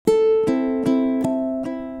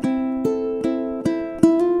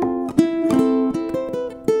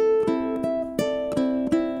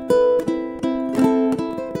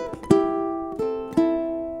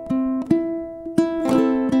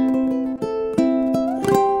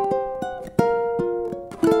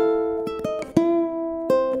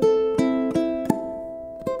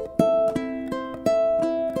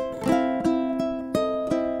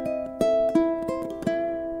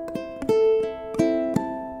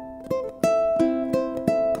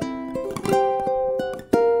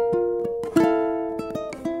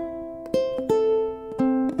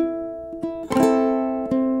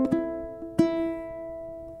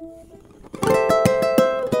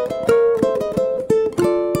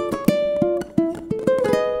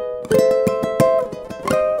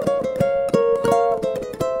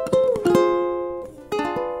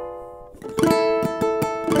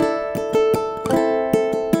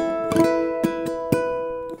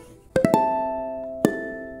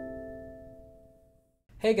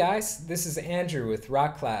Hey guys, this is Andrew with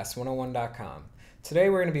rockclass101.com. Today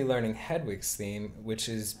we're going to be learning Hedwig's theme, which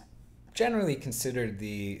is generally considered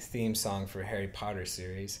the theme song for Harry Potter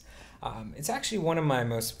series. It's actually one of my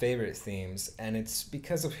most favorite themes, and it's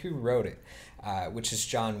because of who wrote it, which is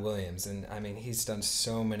John Williams. And I mean, he's done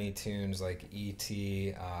so many tunes like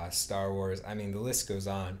E.T., Star Wars. I mean, the list goes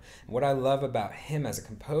on. What I love about him as a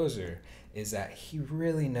composer is that he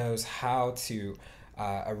really knows how to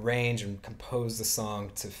arrange and compose the song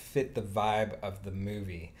to fit the vibe of the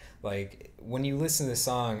movie. Like when you listen to the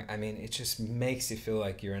song, I mean, it just makes you feel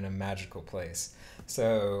like you're in a magical place.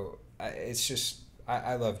 So it's just,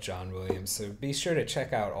 I love John Williams. So be sure to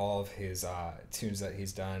check out all of his tunes that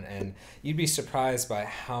he's done, and you'd be surprised by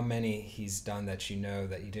how many he's done that you know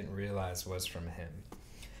that you didn't realize was from him.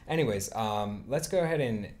 Anyways, let's go ahead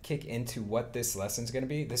and kick into what this lesson is going to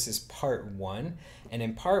be. This is part one. And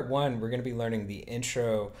in part one, we're going to be learning the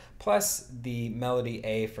intro plus the melody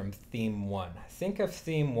A from theme one. Think of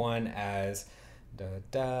theme one as da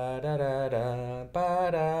da da da da ba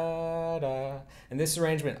da da. And this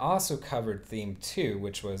arrangement also covered theme two,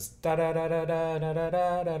 which was da da da da da da da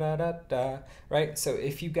da da da da da. Right? So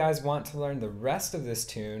if you guys want to learn the rest of this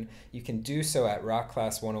tune, you can do so at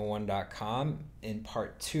rockclass101.com in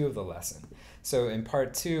part two of the lesson. So in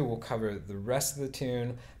part two, we'll cover the rest of the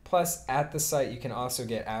tune. Plus, at the site, you can also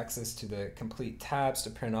get access to the complete tabs to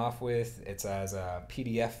print off with. It's as a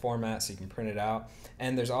PDF format, so you can print it out.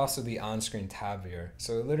 And there's also the on-screen tab viewer.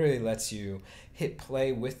 So it literally lets you hit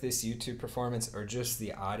play with this YouTube performance or just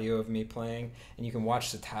the audio of me playing. And you can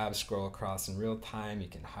watch the tabs scroll across in real time. You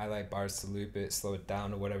can highlight bars to loop it, slow it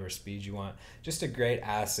down to whatever speed you want. Just a great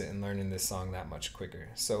asset in learning this song that much quicker.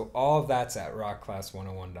 So all of that's at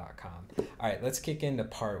rockclass101.com. All right, let's kick into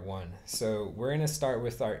part one. So we're going to start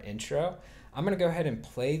with our intro. I'm going to go ahead and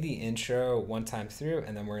play the intro one time through,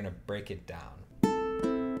 and then we're going to break it down.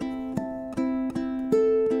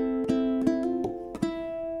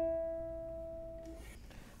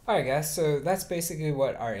 Alright guys, so that's basically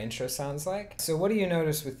what our intro sounds like. So what do you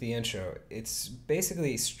notice with the intro? It's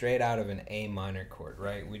basically straight out of an A minor chord,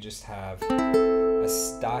 right? We just have a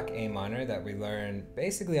stock A minor that we learn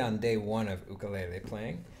basically on day one of ukulele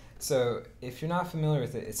playing. So if you're not familiar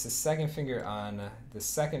with it, it's the second finger on the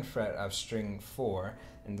second fret of string 4,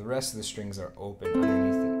 and the rest of the strings are open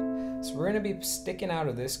underneath it. So we're going to be sticking out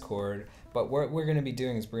of this chord, but what we're going to be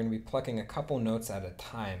doing is we're going to be plucking a couple notes at a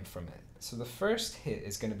time from it. So the first hit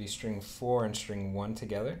is going to be string 4 and string 1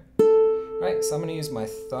 together. Right, so I'm going to use my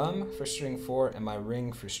thumb for string 4 and my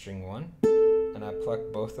ring for string 1. And I pluck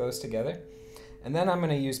both those together. And then I'm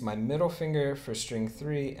going to use my middle finger for string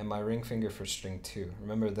 3 and my ring finger for string 2.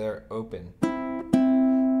 Remember, they're open.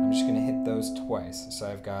 I'm just going to hit those twice. So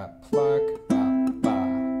I've got pluck, ba, ba.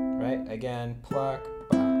 Right, again, pluck,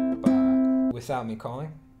 ba, ba. Without me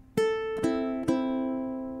calling.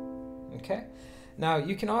 Okay. Now,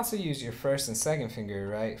 you can also use your first and second finger,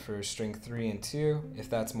 right, for string 3 and 2 if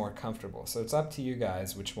that's more comfortable. So it's up to you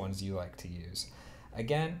guys which ones you like to use.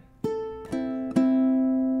 Again.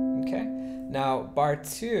 Okay. Now, bar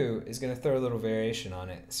 2 is going to throw a little variation on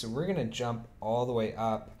it. So we're going to jump all the way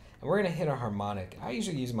up, and we're going to hit a harmonic. I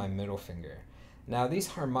usually use my middle finger. Now, these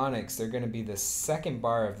harmonics, they're going to be the second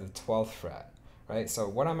bar of the 12th fret, right? So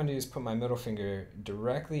what I'm going to do is put my middle finger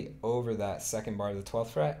directly over that second bar of the 12th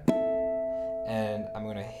fret. And I'm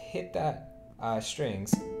going to hit that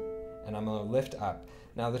strings, and I'm going to lift up.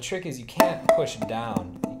 Now the trick is you can't push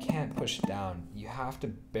down. You can't push down. You have to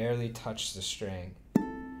barely touch the string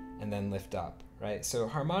and then lift up, right? So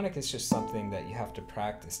harmonic is just something that you have to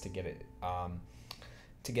practice to get it,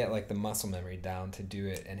 to get like the muscle memory down to do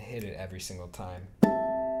it and hit it every single time.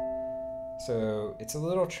 So it's a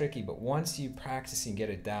little tricky, but once you practice and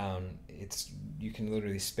get it down, you can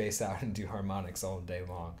literally space out and do harmonics all day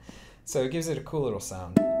long. So it gives it a cool little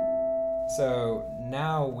sound. So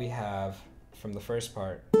now we have from the first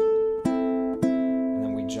part, and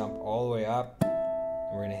then we jump all the way up,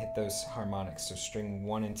 and we're going to hit those harmonics. So string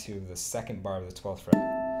 1 and 2 of the second bar of the 12th fret.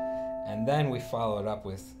 And then we follow it up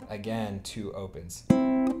with, again, 2 opens.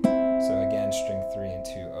 So again, string 3 and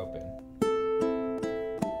 2 open.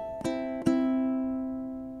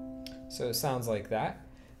 So it sounds like that.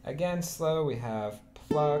 Again, slow, we have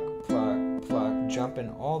pluck, pluck, pluck, jumping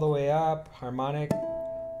all the way up, harmonic,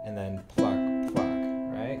 and then pluck, pluck,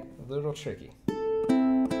 right? A little tricky.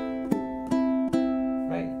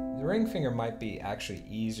 Right? The ring finger might be actually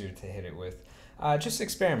easier to hit it with. Just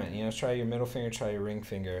experiment, you know, try your middle finger, try your ring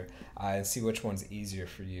finger, and see which one's easier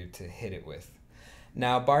for you to hit it with.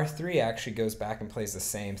 Now, bar 3 actually goes back and plays the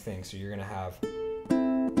same thing, so you're going to have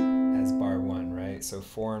as bar 1, right? So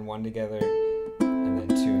 4 and 1 together, and then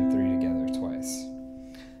 2 and 3 together twice.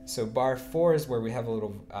 So bar 4 is where we have a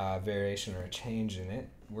little variation or a change in it.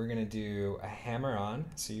 We're going to do a hammer on.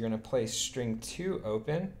 So you're going to play string 2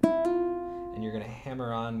 open, and you're going to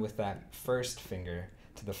hammer on with that first finger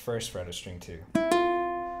to the first fret of string 2.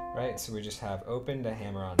 Right? So we just have open to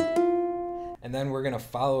hammer on. And then we're going to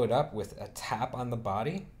follow it up with a tap on the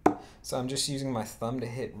body. So I'm just using my thumb to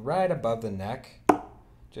hit right above the neck.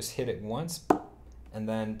 Just hit it once, and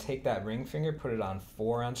then take that ring finger, put it on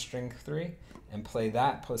 4 on string 3, and play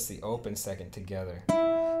that plus the open second together.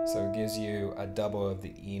 So it gives you a double of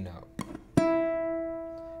the E note.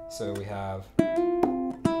 So we have,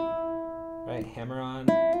 right, hammer on,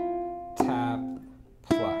 tap,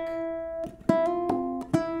 pluck.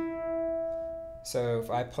 So if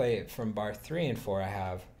I play it from bar 3 and 4, I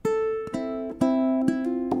have,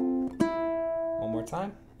 one more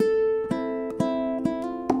time.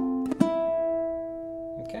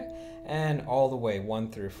 Okay, and all the way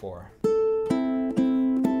 1 through 4.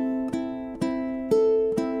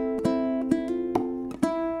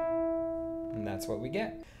 And that's what we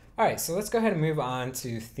get. All right, so let's go ahead and move on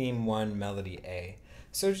to theme 1, melody A.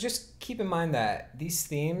 So just keep in mind that these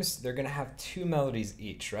themes, they're gonna have 2 melodies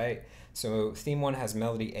each, right? So theme 1 has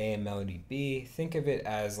melody A and melody B. Think of it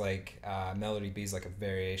as like melody B is like a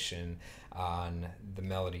variation on the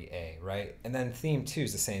melody A, right? And then theme 2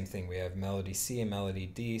 is the same thing. We have melody C and melody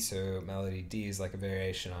D, so melody D is like a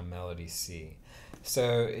variation on melody C.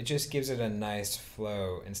 So it just gives it a nice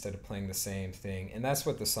flow instead of playing the same thing. And that's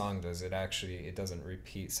what the song does. It doesn't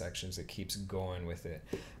repeat sections, it keeps going with it.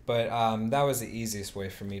 But that was the easiest way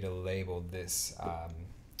for me to label this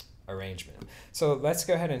arrangement. So let's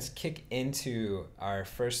go ahead and kick into our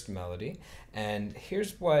first melody. And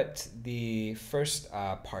here's what the first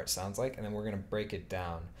part sounds like, and then we're going to break it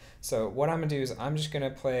down. So what I'm going to do is I'm just going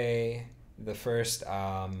to play the first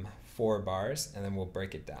 4 bars, and then we'll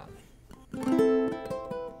break it down.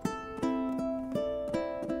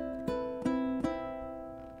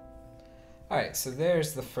 Alright, so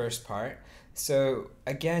there's the first part. So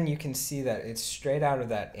again, you can see that it's straight out of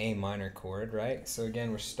that A minor chord, right? So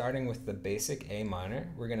again, we're starting with the basic A minor.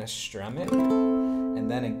 We're going to strum it,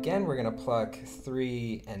 and then again we're going to pluck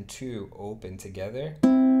 3 and 2 open together.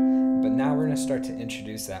 But now we're going to start to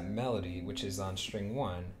introduce that melody, which is on string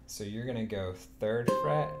 1. So you're going to go 3rd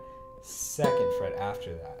fret, 2nd fret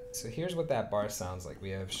after that. So here's what that bar sounds like. We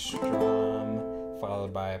have strum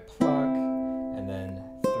followed by a pluck, and then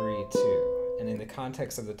 3, 2. And in the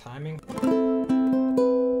context of the timing,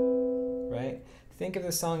 right? Think of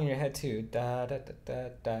the song in your head too. Da da da da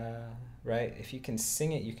da. Right? If you can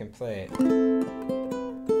sing it, you can play it.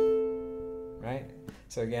 Right?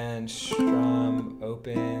 So again, strum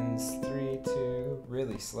opens 3, 2,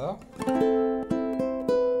 really slow.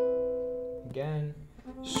 Again,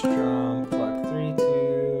 strum pluck 3,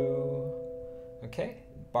 2. Okay.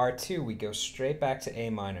 Bar 2, we go straight back to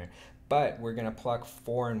A minor. But we're going to pluck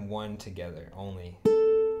 4 and 1 together only.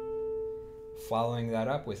 Following that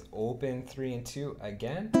up with open 3 and 2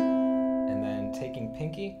 again, and then taking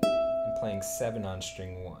pinky and playing 7 on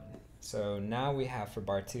string 1. So now we have for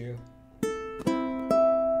bar 2,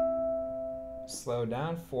 slow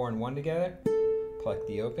down, 4 and 1 together, pluck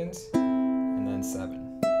the opens, and then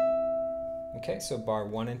 7. Okay, so bar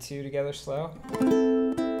 1 and 2 together slow.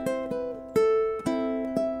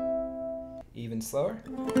 Even slower.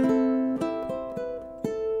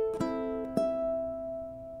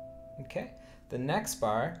 Okay, the next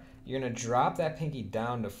bar, you're going to drop that pinky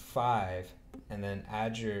down to 5 and then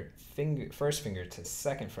add your first finger to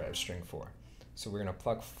 2nd fret of string 4. So we're going to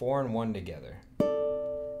pluck 4 and 1 together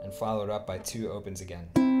and follow it up by 2 opens again.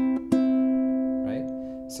 Right?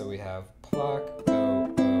 So we have pluck,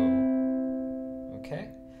 O, O. Okay,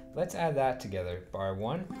 let's add that together. Bar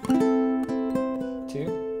 1,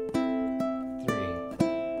 2, 3.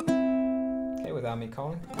 Okay, without me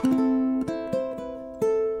calling.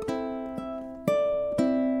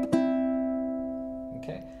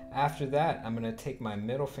 After that, I'm going to take my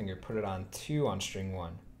middle finger, put it on 2 on string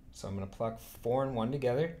 1. So I'm going to pluck 4 and 1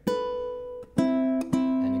 together,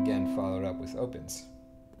 and again follow it up with opens.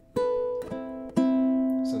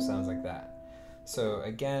 So it sounds like that. So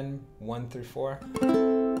again, 1 through 4.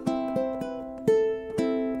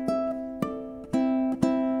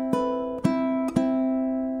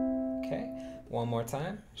 Okay, one more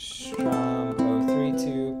time. Strum, O, 3,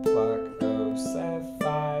 2, pluck, O, 7,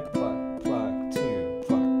 5, pluck.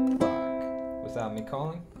 Without me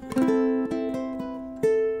calling.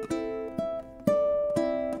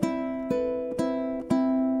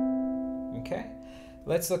 Okay,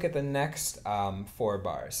 let's look at the next 4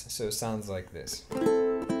 bars. So it sounds like this.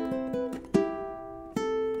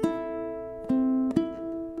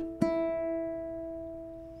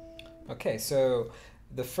 Okay, so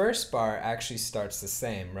the first bar actually starts the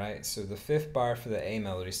same, right? So the fifth bar for the A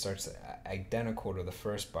melody starts identical to the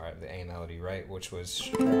first bar of the A melody, right? Which was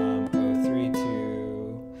strum 0 3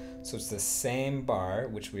 2. So it's the same bar,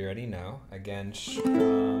 which we already know. Again,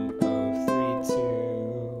 strum 0 3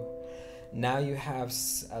 2. Now you have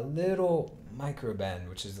a little micro bend,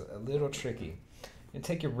 which is a little tricky. You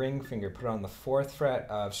take your ring finger, put it on the 4th fret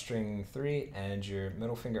of string 3, and your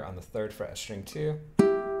middle finger on the 3rd fret of string 2.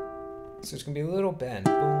 So it's going to be a little bend.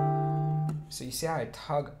 Boom. So you see how I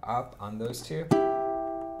tug up on those two?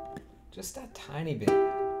 Just that tiny bit.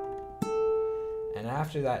 And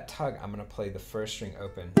after that tug, I'm going to play the first string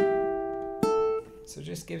open. So it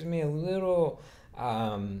just gives me a little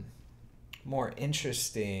more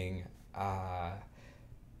interesting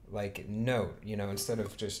like note, you know, instead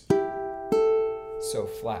of just so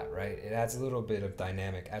flat, right? It adds a little bit of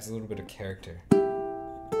dynamic, adds a little bit of character.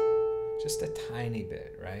 Just a tiny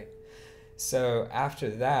bit, right? So after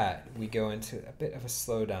that, we go into a bit of a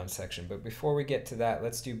slow down section. But before we get to that,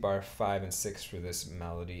 let's do bar 5 and 6 for this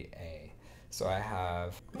melody A. So I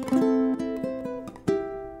have...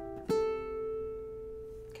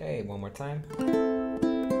 Okay, one more time.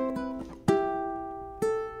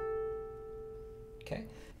 Okay,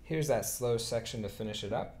 here's that slow section to finish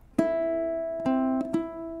it up.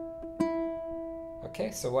 Okay,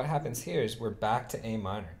 so what happens here is we're back to A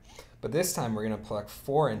minor. But this time we're going to pluck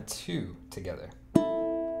 4 and 2 together.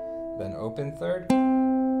 Then open 3rd,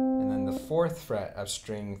 and then the 4th fret of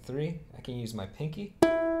string 3. I can use my pinky,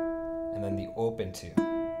 and then the open 2.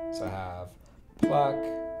 So I have pluck,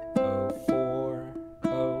 0 4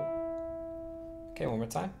 0. Okay, one more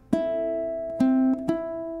time.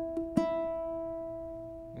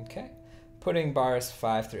 Okay, putting bars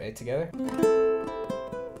 5 through 8 together.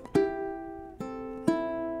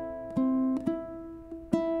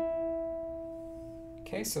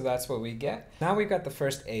 Okay, so that's what we get. Now we've got the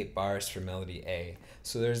first 8 bars for melody A.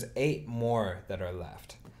 So there's 8 more that are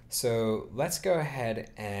left. So let's go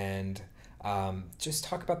ahead and just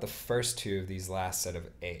talk about the first 2 of these last set of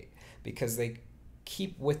 8, because they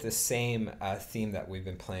keep with the same theme that we've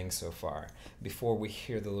been playing so far before we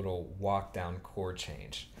hear the little walk down chord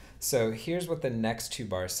change. So here's what the next 2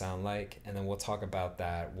 bars sound like, and then we'll talk about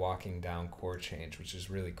that walking down chord change, which is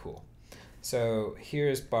really cool. So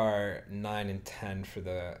here's bar 9 and 10 for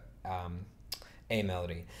the A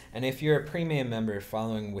melody. And if you're a premium member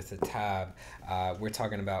following with the tab, we're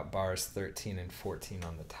talking about bars 13 and 14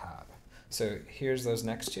 on the tab. So here's those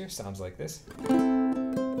next 2. Sounds like this.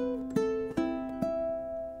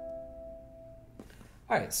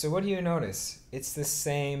 Alright, so what do you notice? It's the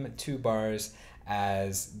same 2 bars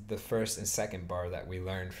as the first and second bar that we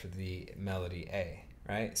learned for the melody A,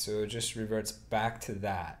 right? So it just reverts back to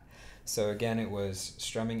that. So again, it was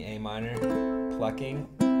strumming A minor, plucking,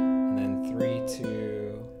 and then 3,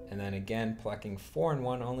 2, and then again plucking 4 and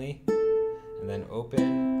 1 only, and then open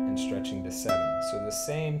and stretching to 7. So the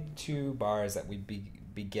same 2 bars that we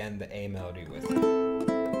began the A melody with.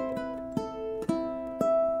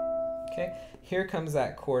 Okay, here comes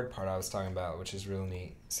that chord part I was talking about, which is real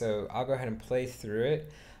neat. So I'll go ahead and play through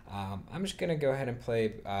it. I'm just going to go ahead and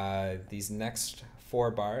play these next 4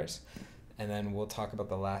 bars, and then we'll talk about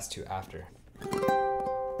the last 2 after.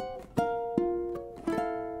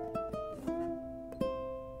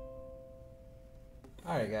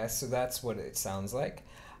 Alright guys, so that's what it sounds like.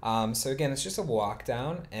 So again, it's just a walk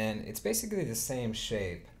down, and it's basically the same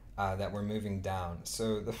shape that we're moving down.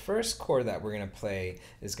 So the first chord that we're going to play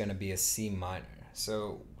is going to be a C minor.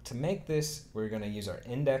 So to make this, we're going to use our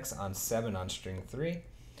index on 7 on string 3,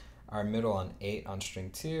 our middle on 8 on string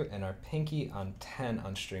 2, and our pinky on 10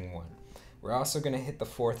 on string 1. We're also going to hit the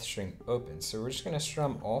 4th string open. So we're just going to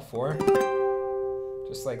strum all 4,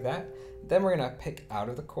 just like that. Then we're going to pick out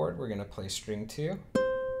of the chord. We're going to play string 2,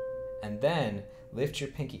 and then lift your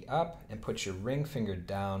pinky up and put your ring finger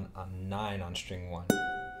down on 9 on string 1.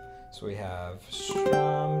 So we have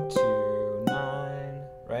strum 2, 9,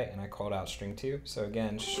 right? And I called out string 2. So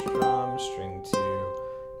again, strum, string 2,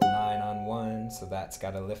 9 on 1. So that's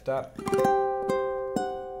got to lift up.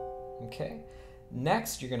 Okay.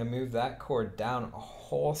 Next, you're going to move that chord down a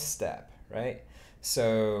whole step, right?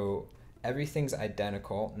 So everything's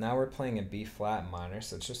identical. Now we're playing a B flat minor,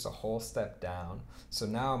 so it's just a whole step down. So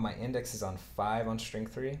now my index is on 5 on string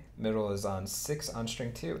 3, middle is on 6 on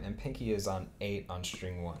string 2, and pinky is on 8 on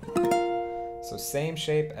string 1. So same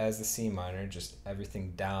shape as the C minor, just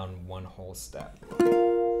everything down one whole step.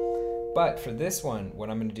 But for this one, what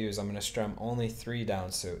I'm going to do is I'm going to strum only 3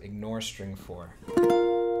 down, so ignore string 4.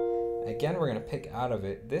 Again, we're going to pick out of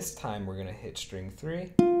it. This time we're going to hit string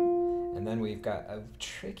 3, and then we've got a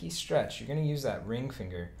tricky stretch. You're going to use that ring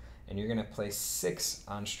finger, and you're gonna play 6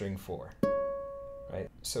 on string 4, right?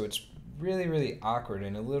 So it's really, really awkward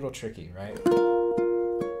and a little tricky, right?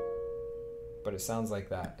 But it sounds like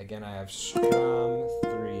that. Again, I have strum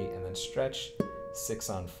 3 and then stretch 6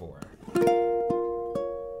 on 4.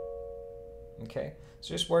 Okay,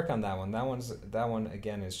 so just work on that one. That one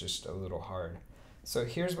again is just a little hard. So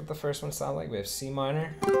here's what the first one sounds like. We have C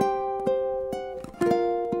minor to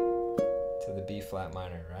the B flat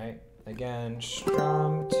minor, right? Again,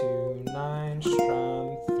 strum 2, 9,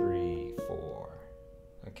 strum 3, 4.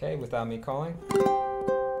 Okay, without me calling.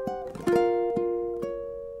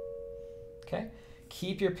 Okay,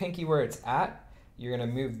 keep your pinky where it's at. You're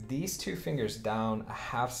gonna move these 2 fingers down a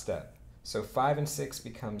half step. So 5 and 6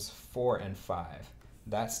 becomes 4 and 5.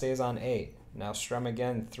 That stays on 8. Now strum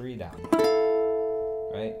again 3 down.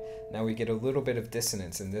 Right? Now we get a little bit of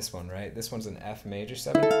dissonance in this one, right? This one's an F major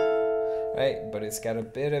 7, right? But it's got a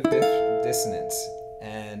bit of dissonance.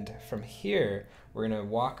 And from here, we're gonna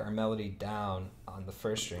walk our melody down on the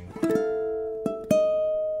first string.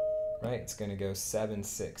 Right? It's gonna go 7,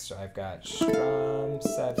 6. So I've got strum,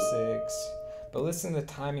 7, 6. But listen to the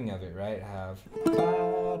timing of it, right? I have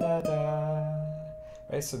ba da da,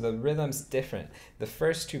 right? So the rhythm's different. The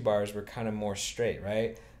first 2 bars were kind of more straight,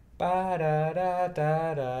 right? Ba da da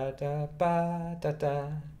da da da ba da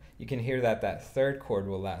da. You can hear that that third chord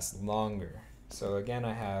will last longer. So again,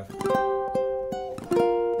 I have,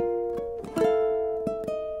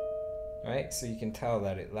 right? So you can tell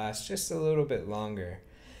that it lasts just a little bit longer.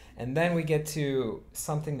 And then we get to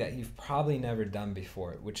something that you've probably never done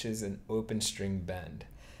before, which is an open string bend.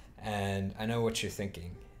 And I know what you're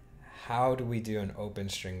thinking. How do we do an open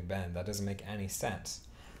string bend? That doesn't make any sense.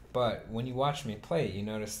 But when you watch me play, you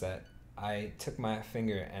notice that I took my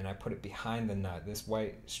finger and I put it behind the nut. This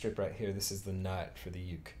white strip right here, this is the nut for the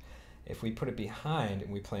uke. If we put it behind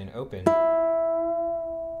and we play an open,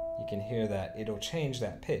 you can hear that it'll change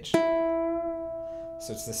that pitch.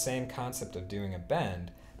 So it's the same concept of doing a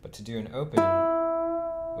bend, but to do an open,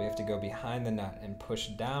 we have to go behind the nut and push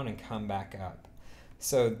down and come back up.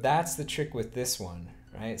 So that's the trick with this one,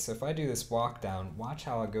 right? So if I do this walk down, watch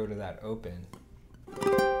how I go to that open.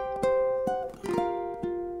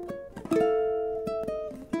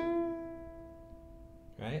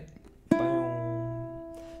 Right?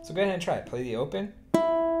 So go ahead and try it. Play the open,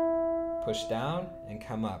 push down, and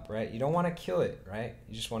come up, right? You don't want to kill it, right?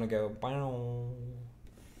 You just want to go,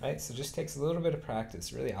 right? So it just takes a little bit of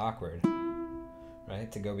practice, really awkward,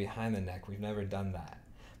 right? To go behind the neck. We've never done that.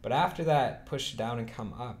 But after that, push down and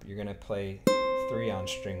come up, you're going to play 3 on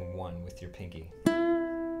string 1 with your pinky.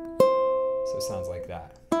 So it sounds like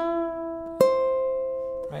that.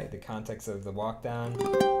 Right? The context of the walk down.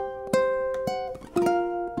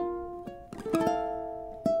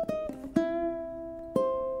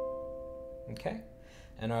 Okay?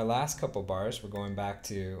 And our last couple bars, we're going back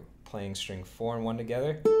to playing string 4 and 1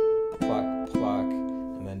 together, pluck, pluck,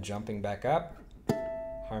 and then jumping back up,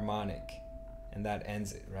 harmonic, and that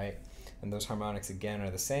ends it, right? And those harmonics again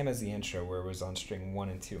are the same as the intro where it was on string 1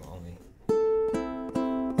 and 2 only.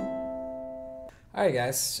 Alright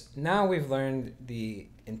guys, now we've learned the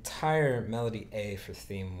entire melody A for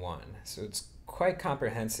theme 1, so it's quite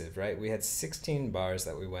comprehensive, right? We had 16 bars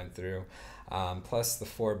that we went through, plus the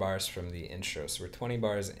 4 bars from the intro, so we're 20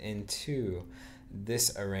 bars into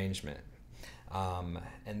this arrangement,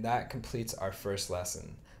 and that completes our first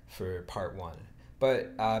lesson for part 1.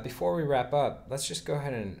 But before we wrap up, let's just go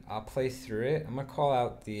ahead and I'll play through it. I'm gonna call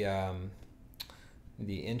out the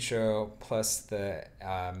intro plus the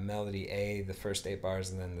melody A, the first 8 bars,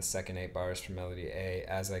 and then the second 8 bars for melody A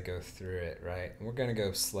as I go through it, right? And we're gonna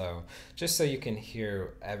go slow, just so you can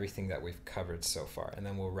hear everything that we've covered so far, and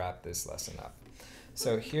then we'll wrap this lesson up.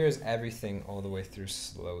 So here's everything all the way through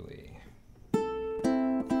slowly.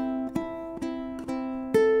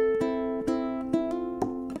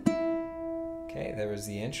 Okay, there was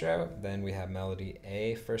the intro, then we have melody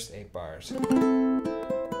A, first 8 bars.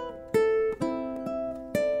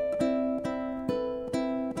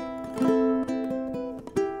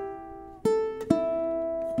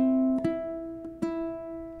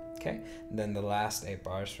 Okay, and then the last 8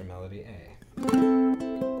 bars for melody A.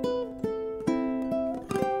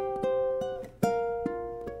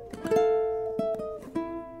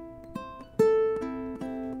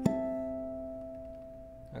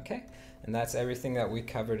 Okay, and that's everything that we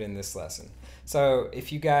covered in this lesson. So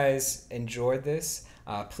if you guys enjoyed this,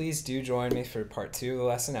 please do join me for part 2 of the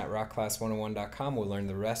lesson at rockclass101.com. We'll learn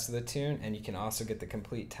the rest of the tune, and you can also get the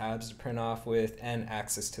complete tabs to print off with and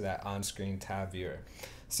access to that on-screen tab viewer.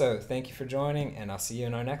 So thank you for joining, and I'll see you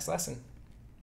in our next lesson.